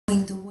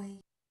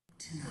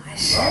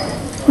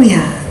Tonight we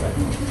are.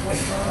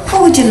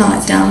 What would you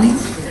like, darling?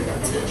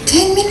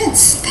 10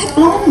 minutes? That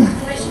long?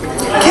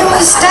 Can we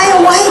stay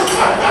awake?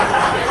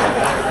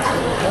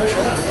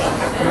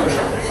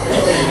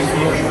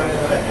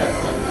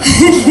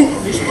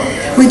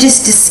 We're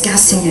just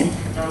discussing it.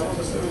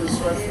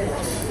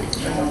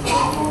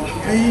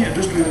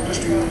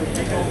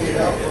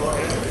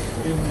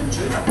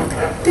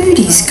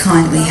 Booty's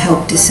kindly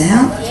helped us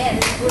out.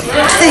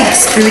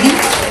 Thanks, Booty.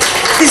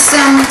 This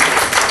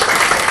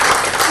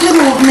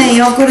little old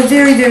me, I've got a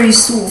very, very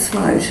sore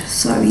throat,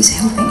 so he's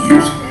helping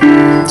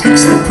out.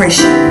 Takes the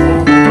pressure.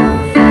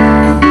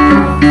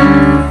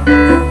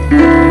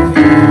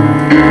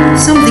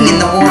 Something in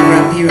the water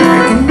up here, I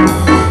reckon.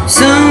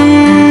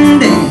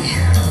 Someday,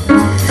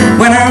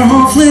 when I'm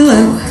awfully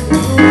low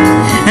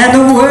and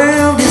the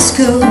world is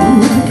cold,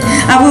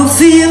 I will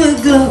feel a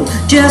glow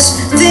just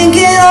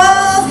thinking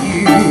of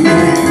you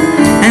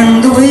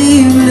and the way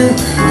you look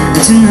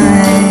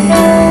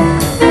tonight.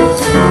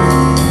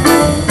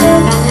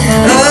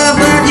 Oh,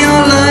 but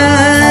you're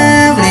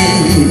lovely,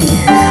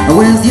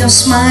 with your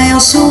smile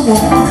so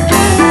warm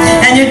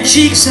and your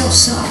cheeks so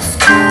soft.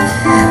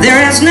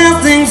 There is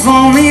nothing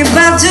for me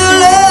but to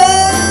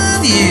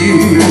love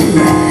you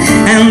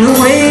and the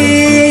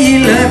way you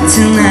look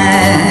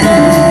tonight.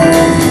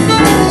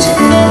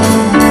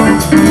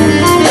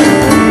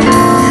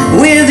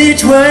 With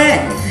each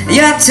word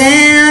your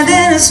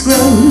tenderness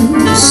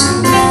grows,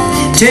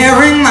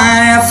 tearing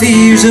my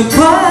fears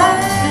apart.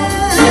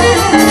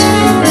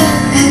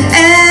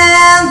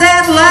 And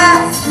that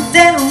laugh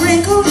that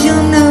wrinkles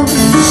your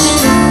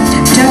nose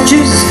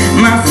touches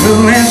my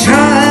foolish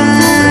heart.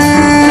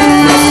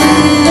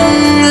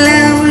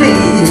 Lovely,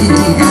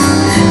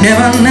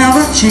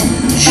 never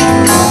change.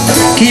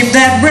 Keep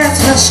that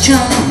breathless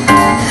charm.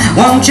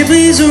 Won't you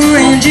please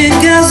arrange it,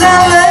 'cause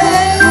I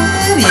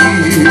love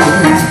you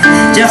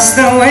just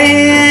the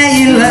way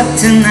you look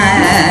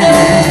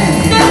tonight.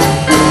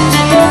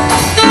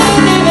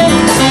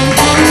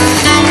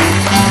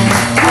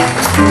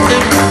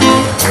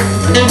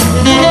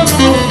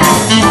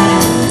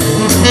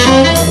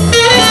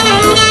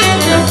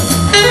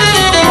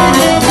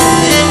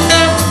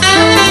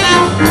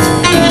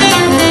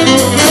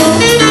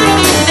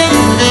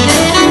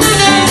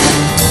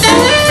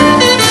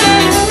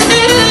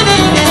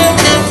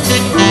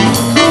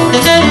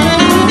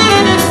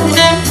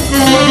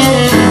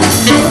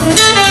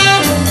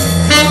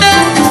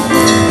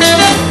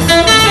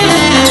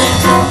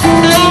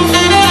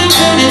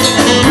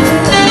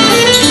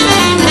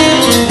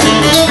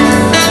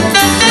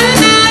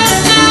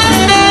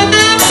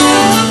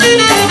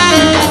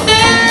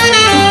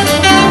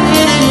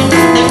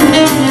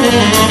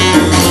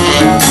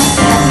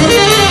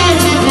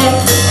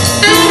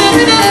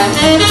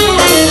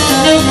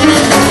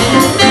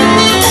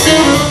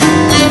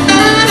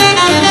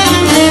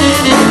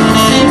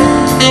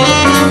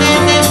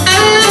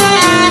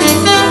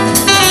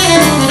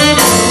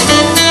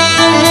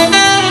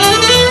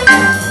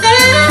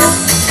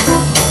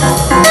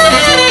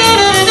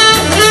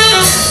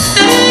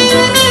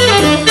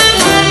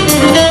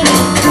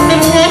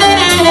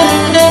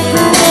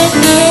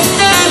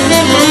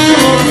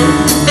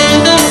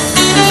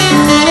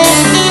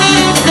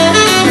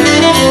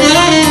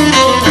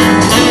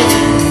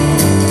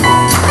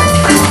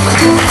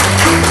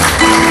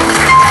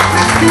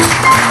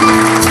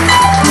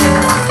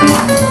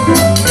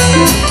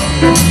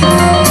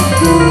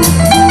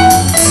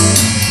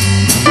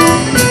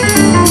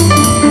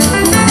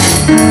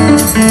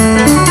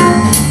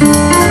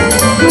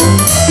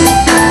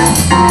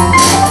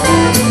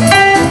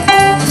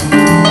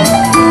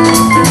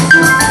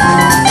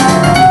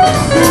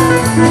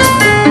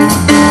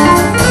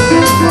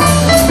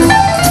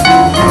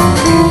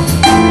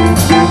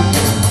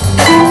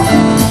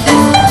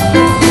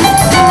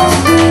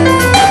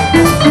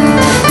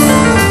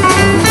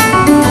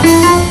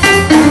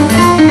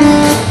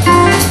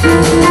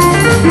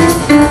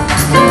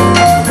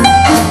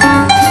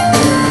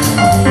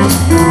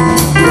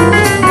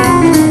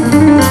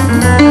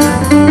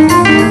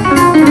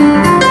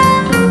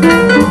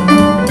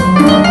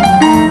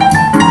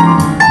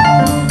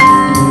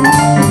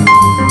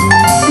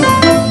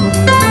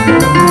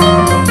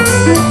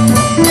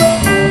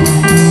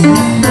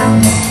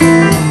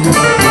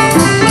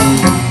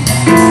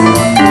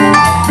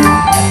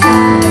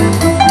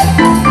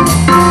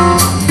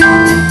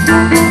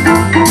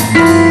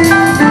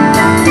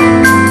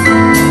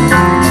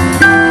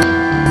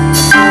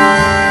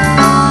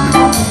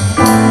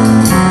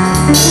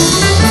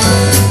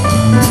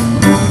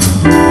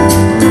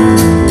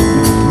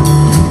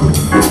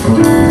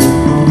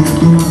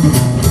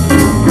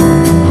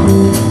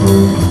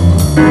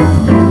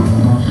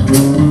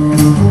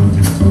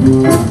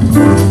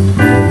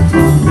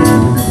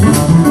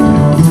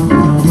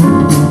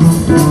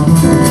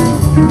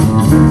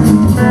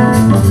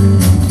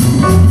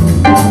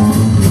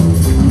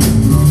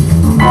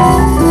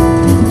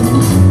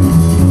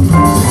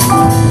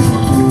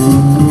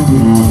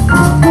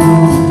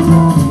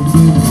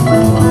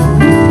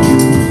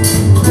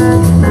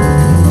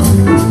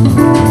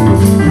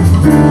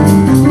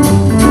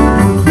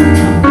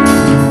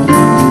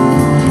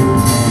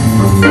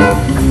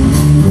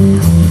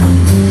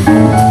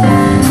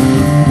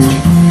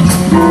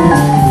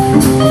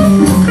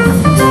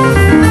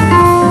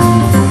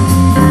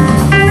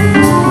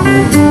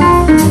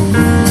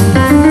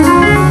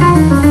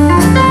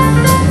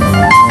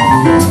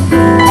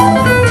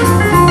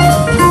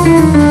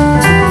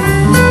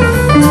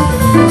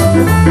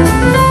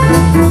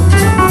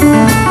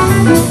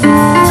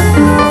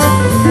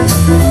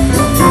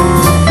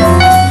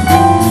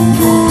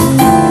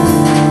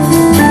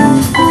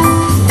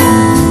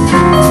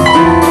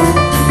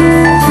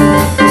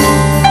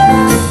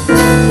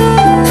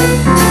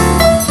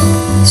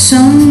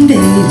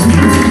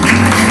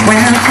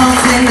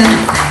 lovely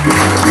look,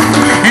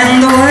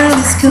 and the world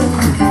is cold,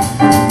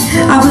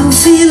 I will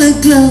feel a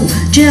glow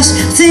just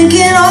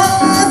thinking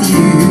of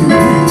you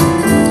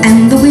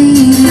and the way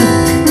you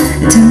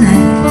look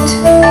tonight.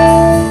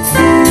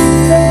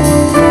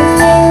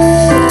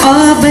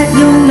 Oh, but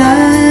you're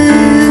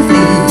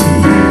lovely,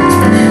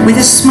 with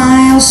a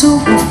smile so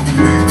warm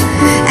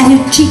and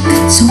your cheek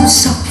so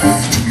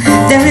soft.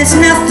 There is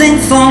nothing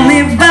for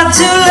me but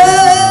to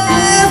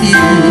love you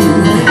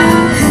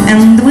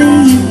and the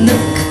way you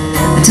look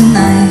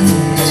tonight.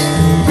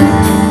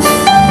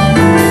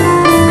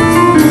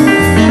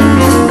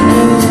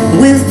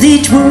 With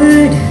each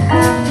word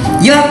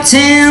your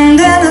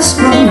tenderness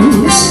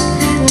grows,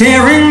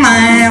 tearing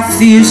my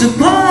fears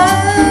apart,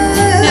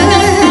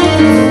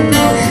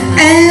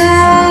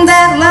 and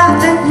that love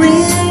that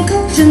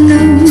wrinkles your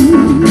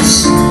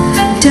nose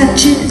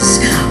touches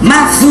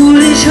my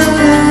foolish heart.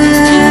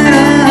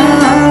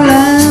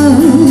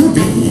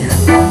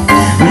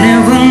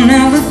 Lovely,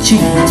 never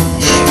change,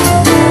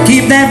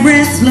 keep that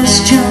breathless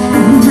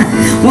charm.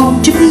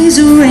 Won't you please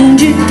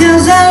arrange it,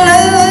 'cause I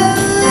love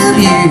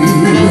you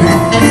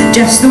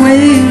just the way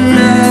you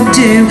love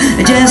to,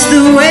 just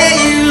the way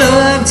you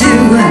love to,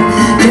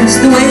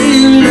 just the way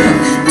you look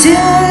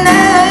tonight.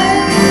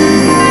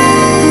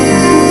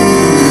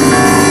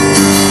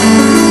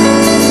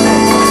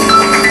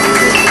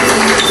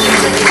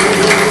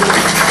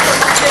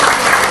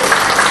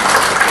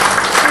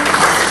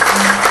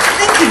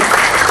 Thank you.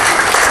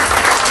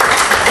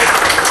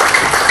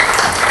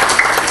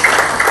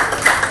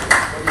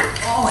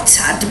 Oh, it's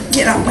hard to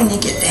get up when you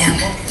get down.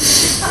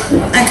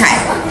 Okay.